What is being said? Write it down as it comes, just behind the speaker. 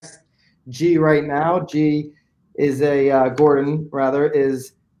G right now. G is Gordon rather,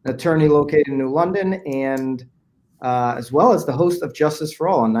 is an attorney located in New London and as well as the host of Justice for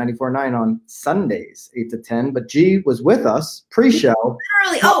All on 94.9 on Sundays, 8 to 10. But G was with us pre-show.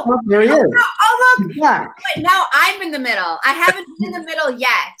 Early. There he is. Oh, look. Yeah. But now I'm in the middle. I haven't been in the middle yet.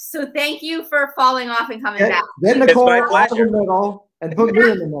 So thank you for falling off and coming back. Then Nicole out of the middle and put me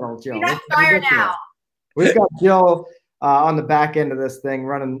in the middle, Jill. You're not fired now. We've got Jill on the back end of this thing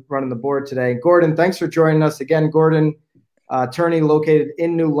running the board today. Gordon, thanks for joining us again. Gordon, attorney located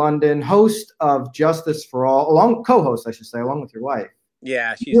in New London, host of Justice for All, co-host, I should say, along with your wife.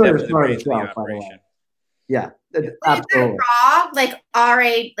 Yeah, she's definitely the brains of the operation. Yeah, absolutely. Raw, like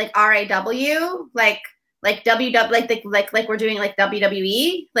RA, like RAW, like WW, like we're doing like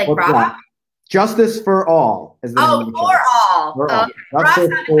WWE, like Raw. That? Justice for All is the name of the show. For all.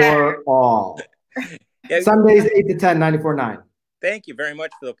 Justice for All. Sundays 8 to 10, 94.9. Thank you very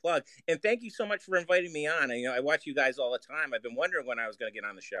much for the plug. And thank you so much for inviting me on. I watch you guys all the time. I've been wondering when I was going to get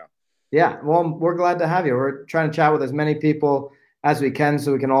on the show. Yeah, well, we're glad to have you. We're trying to chat with as many people as we can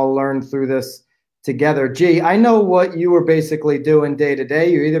so we can all learn through this together. Gee, I know what you were basically doing day to day.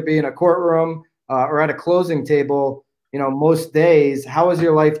 You either be in a courtroom or at a closing table, most days. How has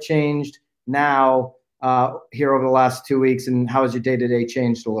your life changed now here over the last 2 weeks, and how has your day to day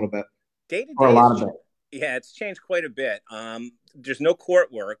changed a little bit? Day to day, or a lot of it. Yeah, it's changed quite a bit. There's no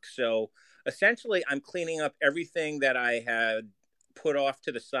court work. So essentially, I'm cleaning up everything that I had put off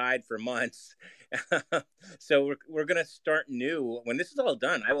to the side for months. So we're going to start new. When this is all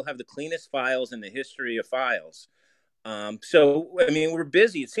done, I will have the cleanest files in the history of files. So, I mean, we're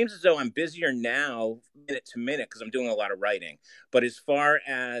busy. It seems as though I'm busier now, minute to minute, because I'm doing a lot of writing. But as far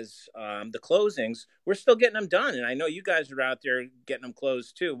as the closings, we're still getting them done. And I know you guys are out there getting them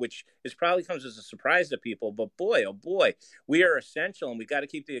closed too, which probably comes as a surprise to people. But boy, oh boy, we are essential and we got to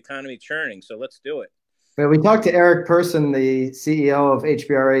keep the economy churning. So let's do it. But we talked to Eric Person, the CEO of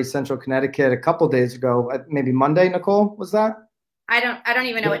HBRA Central Connecticut, a couple days ago, maybe Monday, Nicole, was that? I don't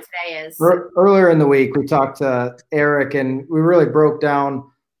even know what today is. Earlier in the week, we talked to Eric, and we really broke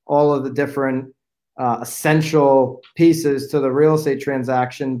down all of the different essential pieces to the real estate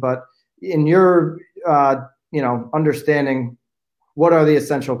transaction. But in your, understanding, what are the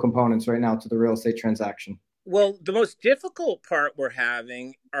essential components right now to the real estate transaction? Well, the most difficult part we're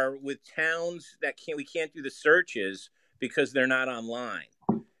having are with towns that we can't do the searches because they're not online.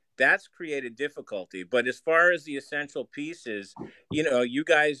 That's created difficulty. But as far as the essential pieces, you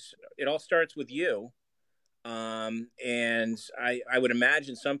guys, it all starts with you. And I would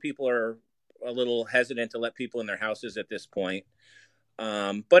imagine some people are a little hesitant to let people in their houses at this point.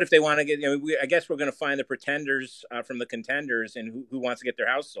 But if they want to get, I guess we're going to find the pretenders from the contenders and who wants to get their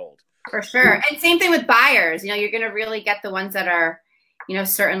house sold. For sure. And same thing with buyers. You're going to really get the ones that are,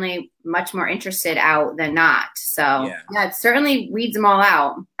 certainly much more interested out than not. So yeah it certainly weeds them all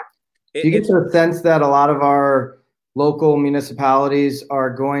out. Do you get the sense that a lot of our local municipalities are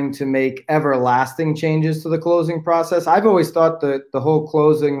going to make everlasting changes to the closing process? I've always thought that the whole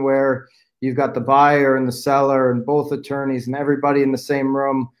closing where you've got the buyer and the seller and both attorneys and everybody in the same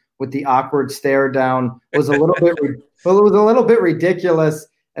room with the awkward stare down was a little bit, well, it was a little bit ridiculous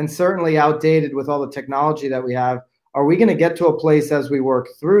and certainly outdated with all the technology that we have. Are we going to get to a place as we work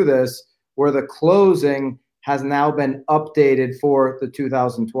through this where the closing has now been updated for the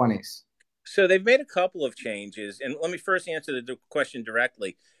 2020s? So they've made a couple of changes. And let me first answer the question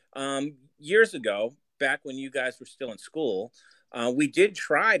directly. Years ago, back when you guys were still in school, we did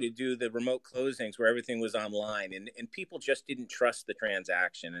try to do the remote closings where everything was online and people just didn't trust the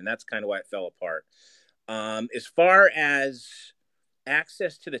transaction. And that's kind of why it fell apart. As far as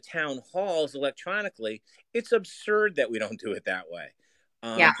access to the town halls electronically, it's absurd that we don't do it that way.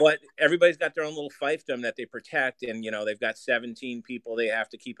 But everybody's got their own little fiefdom that they protect. And, they've got 17 people they have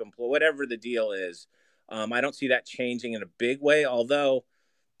to keep employed, whatever the deal is. I don't see that changing in a big way, although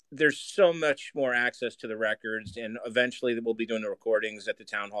there's so much more access to the records. And eventually we'll be doing the recordings at the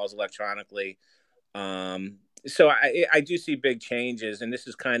town halls electronically. So I do see big changes. And this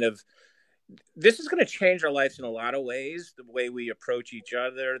is going to change our lives in a lot of ways, the way we approach each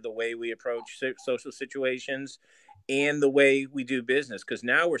other, the way we approach social situations, and the way we do business. Because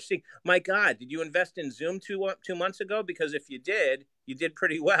now we're seeing, my God, did you invest in Zoom 2 months ago? Because if you did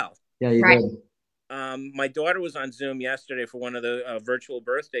pretty well. Yeah, you did. My daughter was on Zoom yesterday for one of the virtual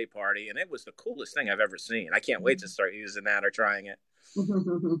birthday party, and it was the coolest thing I've ever seen. I can't wait to start using that or trying it.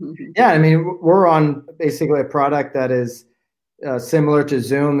 Yeah, I mean, we're on basically a product that is similar to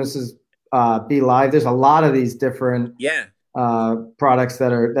Zoom. This is Be Live. There's a lot of these different products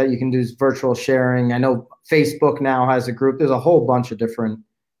that you can do virtual sharing. I know Facebook now has a group. There's a whole bunch of different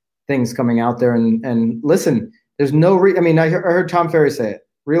things coming out there. And listen, there's no I heard Tom Ferry say it.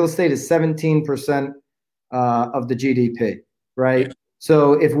 Real estate is 17% of the GDP, right? Yeah.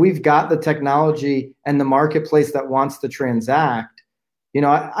 So if we've got the technology and the marketplace that wants to transact,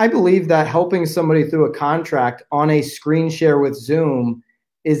 I believe that helping somebody through a contract on a screen share with Zoom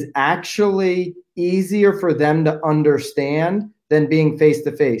is actually easier for them to understand than being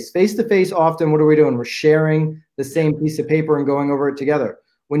face-to-face. Face-to-face, often, what are we doing? We're sharing the same piece of paper and going over it together.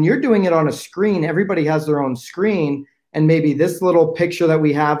 When you're doing it on a screen, everybody has their own screen, and maybe this little picture that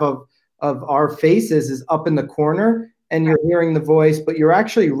we have of our faces is up in the corner, and you're hearing the voice, but you're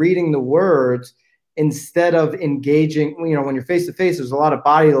actually reading the words instead of engaging. When you're face-to-face, there's a lot of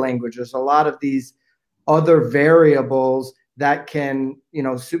body language. There's a lot of these other variables that can,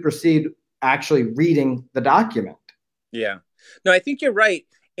 supersede actually reading the document. Yeah. No, I think you're right.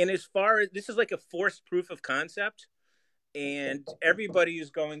 And as far as this is like a forced proof of concept, and everybody's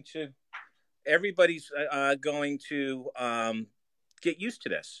going to get used to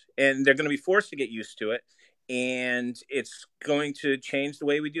this, and they're going to be forced to get used to it. And it's going to change the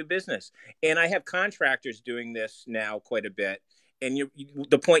way we do business. And I have contractors doing this now quite a bit. And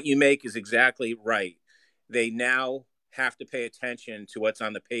the point you make is exactly right. They now have to pay attention to what's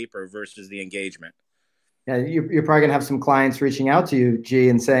on the paper versus the engagement. Yeah, you're probably gonna have some clients reaching out to you, G,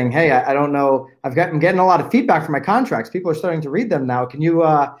 and saying, "Hey, I don't know. I'm getting a lot of feedback from my contracts. People are starting to read them now. Can you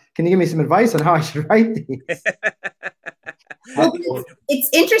give me some advice on how I should write these?" Well, it's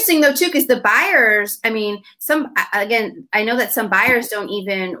interesting though too, because the buyers, I know that some buyers don't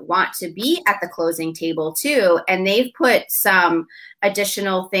even want to be at the closing table too, and they've put some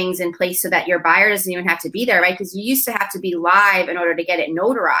additional things in place so that your buyer doesn't even have to be there, right? Because you used to have to be live in order to get it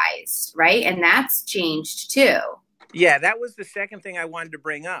notarized, right? And that's changed too. Yeah, that was the second thing I wanted to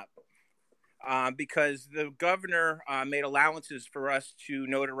bring up, because the governor made allowances for us to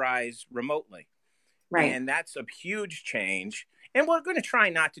notarize remotely. Right. And that's a huge change. And we're going to try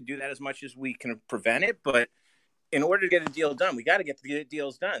not to do that as much as we can prevent it. But in order to get a deal done, we got to get the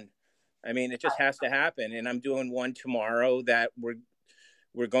deals done. I mean, it just has to happen. And I'm doing one tomorrow that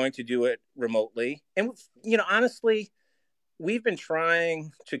we're going to do it remotely. And, honestly, we've been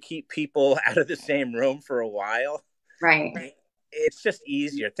trying to keep people out of the same room for a while. Right. It's just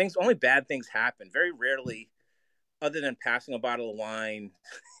easier. Only bad things happen. Very rarely, other than passing a bottle of wine.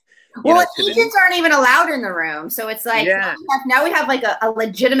 Well, agents aren't even allowed in the room. So it's like, now we have like a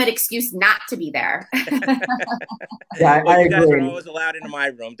legitimate excuse not to be there. Yeah, I agree. You guys are always allowed into my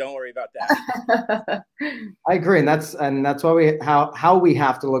room. Don't worry about that. I agree. And that's why how we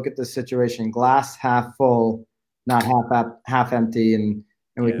have to look at this situation: glass half full, not half empty. And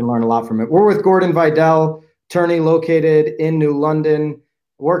we can learn a lot from it. We're with Gordon Vidal, attorney located in New London,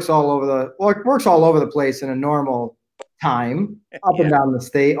 works all over the place in a normal time, up and down the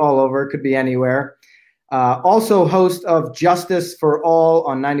state, all over, could be anywhere. Also host of Justice for All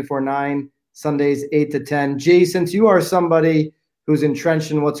on 94.9, Sundays 8 to 10. G, since you are somebody who's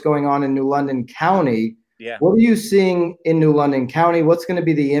entrenched in what's going on in New London County, what are you seeing in New London County? What's going to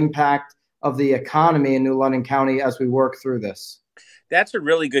be the impact of the economy in New London County as we work through this? That's a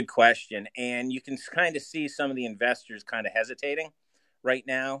really good question. And you can kind of see some of the investors kind of hesitating right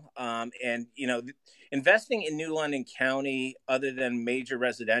now. Investing in New London County, other than major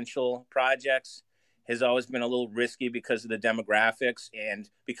residential projects, has always been a little risky because of the demographics, and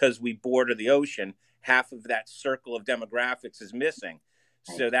because we border the ocean, half of that circle of demographics is missing.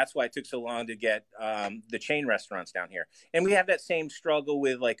 So that's why it took so long to get the chain restaurants down here. And we have that same struggle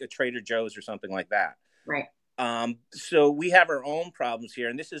with like a Trader Joe's or something like that. Right. So we have our own problems here,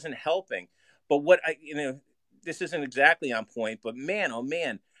 and this isn't helping. But this isn't exactly on point, but man, oh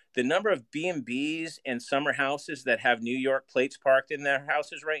man, the number of B&Bs and summer houses that have New York plates parked in their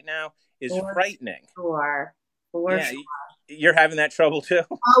houses right now is frightening. Sure. You're having that trouble too?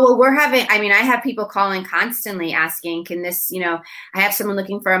 Oh, well, I have people calling constantly asking, can this, I have someone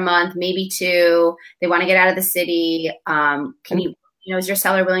looking for a month, maybe two, they want to get out of the city. Can you, is your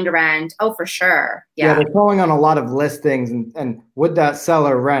seller willing to rent? Oh, for sure. Yeah. They're calling on a lot of listings and would that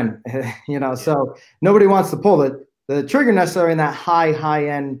seller rent? So nobody wants to pull the trigger necessarily in that high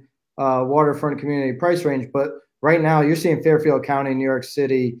end waterfront community price range. But right now you're seeing Fairfield County, New York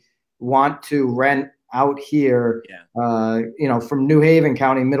City want to rent out here, from New Haven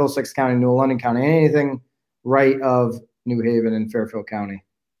County, Middlesex County, New London County, anything right of New Haven and Fairfield County.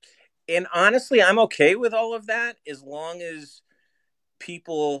 And honestly, I'm okay with all of that as long as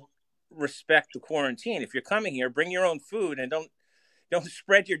people respect the quarantine. If you're coming here, bring your own food and don't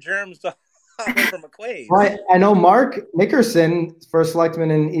spread your germs all over McQuaid. Right. I know Mark Nickerson, first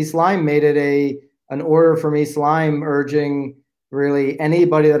selectman in East Lyme, made it an order from East Lyme urging really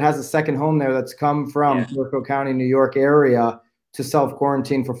anybody that has a second home there that's come from Norfolk County, New York area to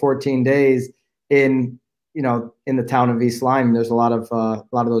self-quarantine for 14 days in the town of East Lyme. There's a lot of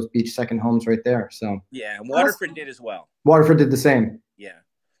those beach second homes right there. So yeah, and Waterford did as well. Waterford did the same. Yeah.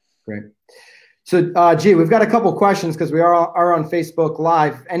 Great. So, we've got a couple questions because we are on Facebook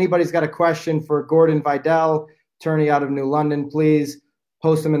Live. If anybody's got a question for Gordon Vidal, attorney out of New London, please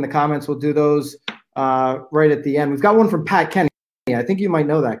post them in the comments. We'll do those right at the end. We've got one from Pat Kenny. I think you might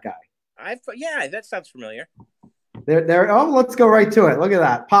know that guy. Yeah, that sounds familiar. There. Oh, let's go right to it. Look at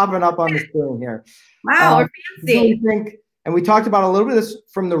that popping up on the screen here. Wow, fancy. And we talked about a little bit of this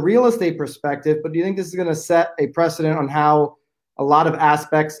from the real estate perspective, but do you think this is going to set a precedent on how a lot of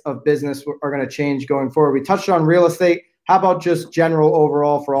aspects of business are going to change going forward? We touched on real estate. How about just general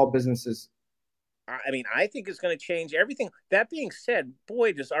overall for all businesses? I mean, I think it's going to change everything. That being said,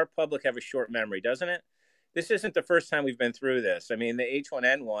 boy, does our public have a short memory, doesn't it? This isn't the first time we've been through this. I mean, the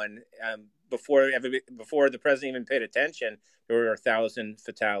H1N1, before the president even paid attention, there were 1,000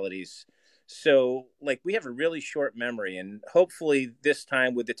 fatalities. So, we have a really short memory, and hopefully this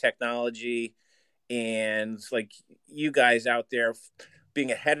time with the technology and you guys out there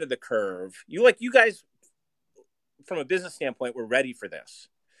being ahead of the curve, you guys from a business standpoint were ready for this.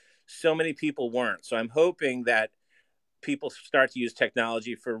 So many people weren't. So I'm hoping that people start to use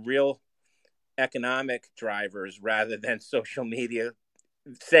technology for real economic drivers rather than social media,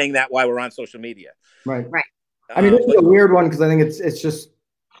 saying that while we're on social media. Right. I mean, this is a weird one because I think it's just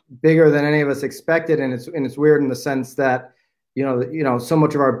bigger than any of us expected, and it's weird in the sense that so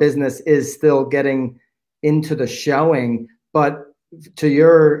much of our business is still getting into the showing. But to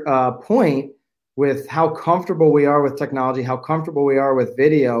your point, with how comfortable we are with technology, how comfortable we are with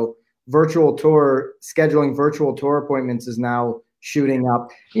video, scheduling virtual tour appointments is now shooting up.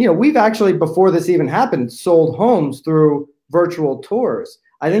 We've actually, before this even happened, sold homes through virtual tours.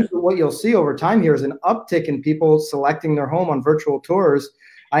 I think what you'll see over time here is an uptick in people selecting their home on virtual tours.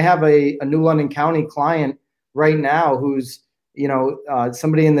 I have a New London County client right now who's,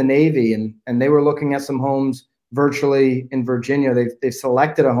 somebody in the Navy, and they were looking at some homes virtually in Virginia. They've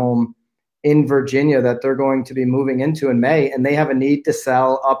selected a home in Virginia that they're going to be moving into in May, and they have a need to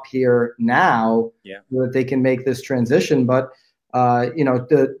sell up here now so that they can make this transition. But,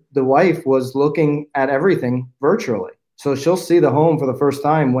 the wife was looking at everything virtually. So she'll see the home for the first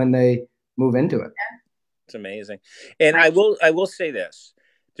time when they move into it. It's amazing. And I will say this,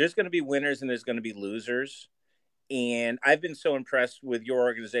 there's going to be winners and there's going to be losers. And I've been so impressed with your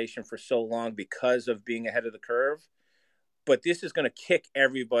organization for so long because of being ahead of the curve. But this is going to kick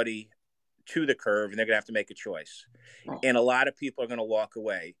everybody to the curve, and they're going to have to make a choice. And a lot of people are going to walk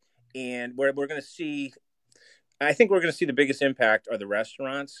away. And we're going to see, I think we're going to see the biggest impact are the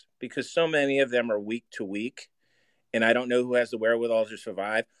restaurants, because so many of them are week to week. And I don't know who has the wherewithal to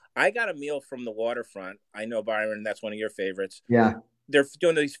survive. I got a meal from the waterfront. I know, Byron, that's one of your favorites. Yeah. They're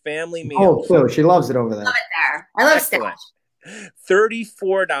doing these family meals. Oh, so she loves it over there. Love it there. I love Stash.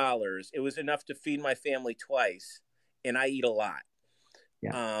 $34. It was enough to feed my family twice, and I eat a lot.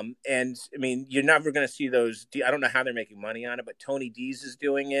 Yeah. And I mean, you're never going to see those. I don't know how they're making money on it, but Tony D's is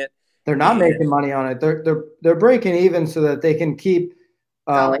doing it. They're not making money on it. They're breaking even so that they can keep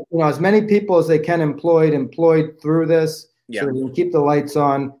as many people as they can employed through this. So they can keep the lights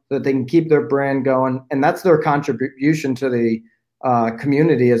on, so that they can keep their brand going, and that's their contribution to the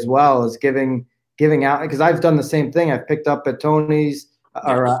community as well, as giving out. Because I've done the same thing. I've picked up at Tony's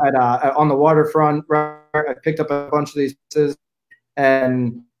or on the waterfront. I picked up a bunch of these places,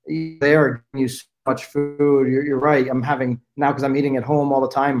 and they are giving you so much food. You're right. I'm having now, because I'm eating at home all the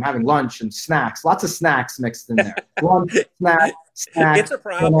time. I'm having lunch and snacks, lots of snacks mixed in there. Lunch, snack. It's a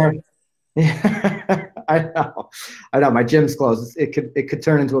problem. Yeah, I know. My gym's closed. It could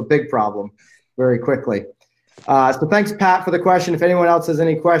turn into a big problem very quickly. So thanks, Pat, for the question. If anyone else has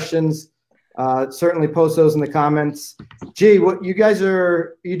any questions, certainly post those in the comments. What you guys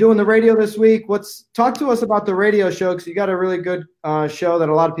are you doing the radio this week? Talk to us about the radio show, because you got a really good show that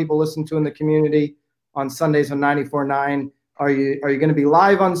a lot of people listen to in the community on Sundays on 94.9. Are you going to be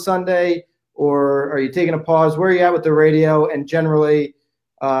live on Sunday, or are you taking a pause? Where are you at with the radio, and generally,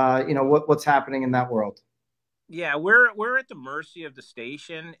 what's happening in that world? Yeah, we're at the mercy of the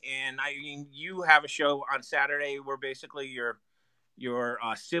station, and I mean, you have a show on Saturday. We're basically your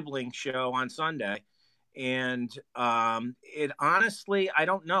sibling show on Sunday, and it honestly, I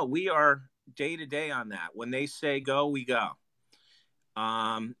don't know. We are day to day on that. When they say go, we go.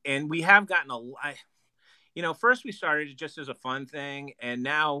 And we have gotten first we started it just as a fun thing, and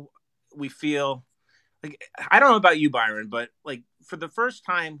now we feel like, I don't know about you, Byron, but like for the first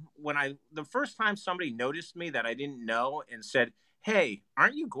time the first time somebody noticed me that I didn't know and said, "Hey,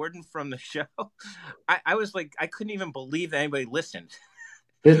 aren't you Gordon from the show?" I was like, I couldn't even believe that anybody listened.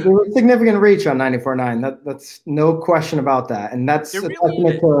 There's a significant reach on 94.9. That's no question about that. And that's a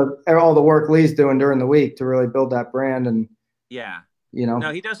testament to all the work Lee's doing during the week to really build that brand. And yeah,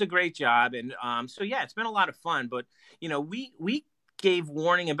 no, he does a great job. And so yeah, it's been a lot of fun. But we gave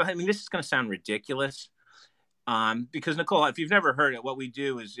warning about. I mean, this is going to sound ridiculous, because Nicole, if you've never heard it, what we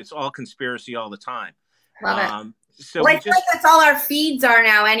do is it's all conspiracy all the time. Love it. So I feel like that's all our feeds are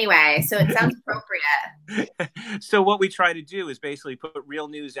now anyway, so it sounds appropriate. So what we try to do is basically put real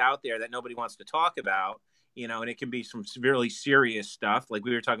news out there that nobody wants to talk about, and it can be some really serious stuff. Like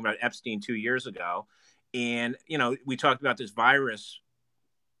we were talking about Epstein 2 years ago. And, we talked about this virus,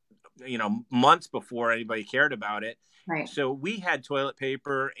 months before anybody cared about it. Right. So we had toilet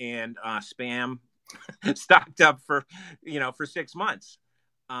paper and Spam stocked up for 6 months.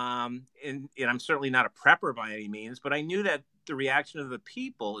 And I'm certainly not a prepper by any means, but I knew that the reaction of the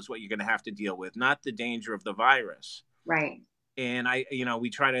people is what you're going to have to deal with, not the danger of the virus. Right. And we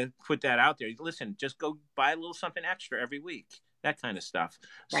try to put that out there. Listen, just go buy a little something extra every week, that kind of stuff.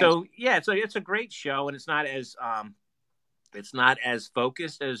 Right. So yeah, it's a great show, and it's not as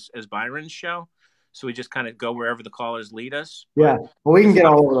focused as Byron's show. So we just kind of go wherever the callers lead us. Yeah, well, we can get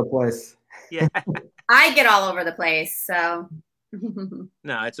all over the place. Yeah, I get all over the place. So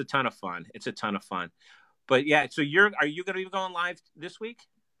no, it's a ton of fun. But yeah, so are you going to be going live this week?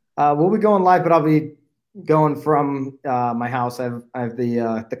 We'll be going live, but I'll be going from my house. I have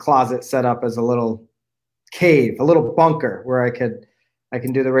the closet set up as a little cave, a little bunker where I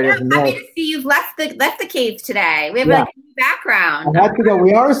can do the radio. I'm happy to see you've left the cave today. We have a new background. I have to go.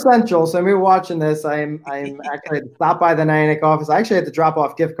 We are essential, so we're watching this. I'm actually stopped by the Niantic office. I actually had to drop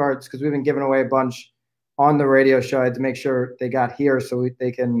off gift cards because we've been giving away a bunch on the radio show. I had to make sure they got here so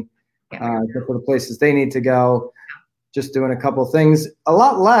they can get to the places they need to go. Just doing a couple things, a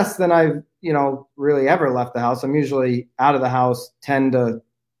lot less than I've really ever left the house. I'm usually out of the house 10 to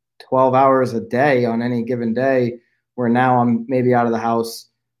 12 hours a day on any given day, where now I'm maybe out of the house.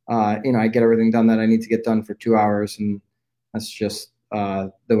 I get everything done that I need to get done for 2 hours, and that's just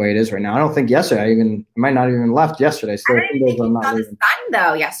the way it is right now. I don't think yesterday I might not have even left yesterday. So I don't think you saw the sun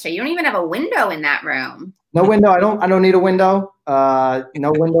though yesterday. You don't even have a window in that room. No window. I don't need a window.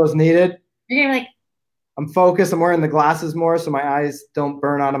 No windows needed. You're gonna be like, I'm focused. I'm wearing the glasses more so my eyes don't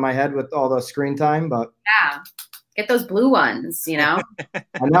burn out of my head with all the screen time. But yeah, get those blue ones. I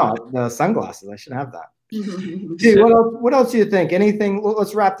know the sunglasses. I should have that. Gee, what else do you think? Anything?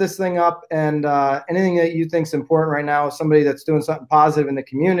 Let's wrap this thing up. And anything that you think is important right now, somebody that's doing something positive in the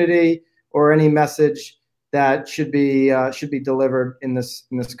community, or any message that should be delivered in this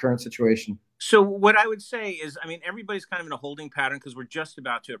current situation. So what I would say is, everybody's kind of in a holding pattern because we're just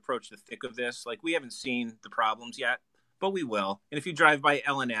about to approach the thick of this. Like, we haven't seen the problems yet, but we will. And if you drive by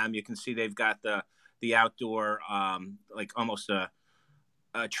L&M, you can see they've got the outdoor, like almost a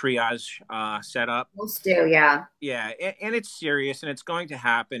triage set up. Most do, yeah. Yeah, and it's serious, and it's going to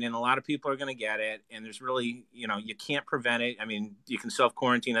happen, and a lot of people are going to get it. And there's really, you can't prevent it. You can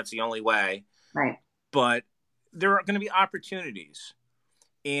self-quarantine. That's the only way. Right. But there are going to be opportunities.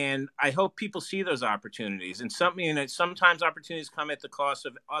 And I hope people see those opportunities. And sometimes opportunities come at the cost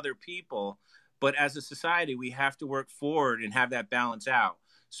of other people. But as a society, we have to work forward and have that balance out.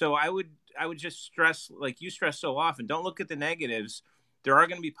 So I would just stress, like you stress so often, don't look at the negatives. There are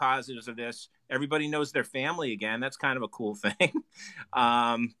going to be positives of this. Everybody knows their family again. That's kind of a cool thing.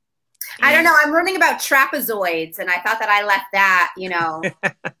 I don't know. I'm learning about trapezoids, and I thought that I left that,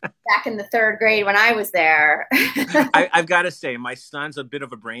 back in the third grade when I was there. I've got to say, my son's a bit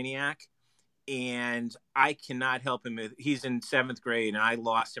of a brainiac, and I cannot help him. He's in 7th grade, and I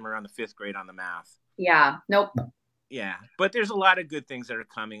lost him around the 5th grade on the math. Yeah. Nope. Yeah. But there's a lot of good things that are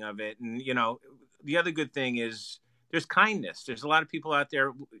coming of it. And, the other good thing is there's kindness. There's a lot of people out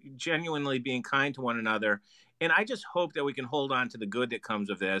there genuinely being kind to one another. And I just hope that we can hold on to the good that comes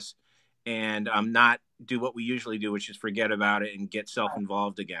of this and not do what we usually do, which is forget about it and get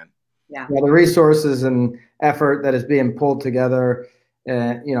self-involved again. Yeah. The resources and effort that is being pulled together.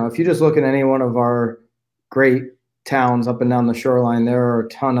 If you just look at any one of our great towns up and down the shoreline, there are a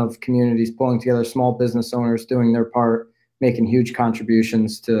ton of communities pulling together, small business owners doing their part, making huge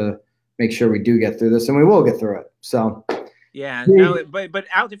contributions to make sure we do get through this, and we will get through it. So, yeah, no, but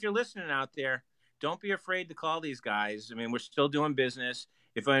if you're listening out there, don't be afraid to call these guys. We're still doing business.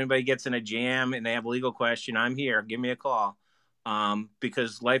 If anybody gets in a jam and they have a legal question, I'm here. Give me a call,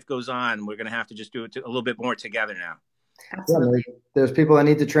 because life goes on. We're going to have to just do it a little bit more together now. Absolutely. Yeah, there's people that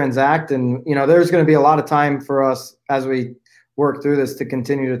need to transact, and there's going to be a lot of time for us as we work through this to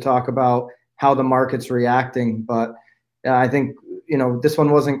continue to talk about how the market's reacting. But I think this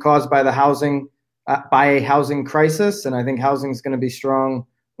one wasn't caused by the housing crisis, and I think housing is going to be strong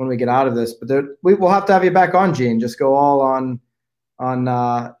when we get out of this. But we will have to have you back on, Gene. Just go all on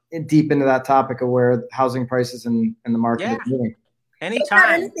deep into that topic of where housing prices and the market is moving.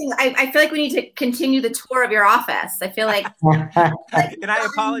 Anytime. I feel like we need to continue the tour of your office. I feel like, and I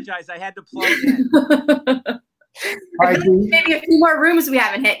apologize. I had to plug in. Maybe a few more rooms we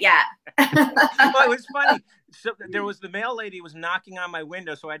haven't hit yet. Well, it was funny. So there was the mail lady was knocking on my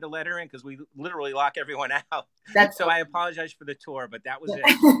window, so I had to let her in because we literally lock everyone out. I apologize for the tour, but that was it.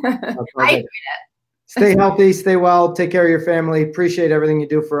 I enjoyed it. Stay healthy, stay well, take care of your family. Appreciate everything you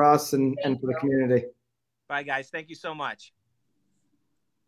do for us and for the community. Bye, guys. Thank you so much.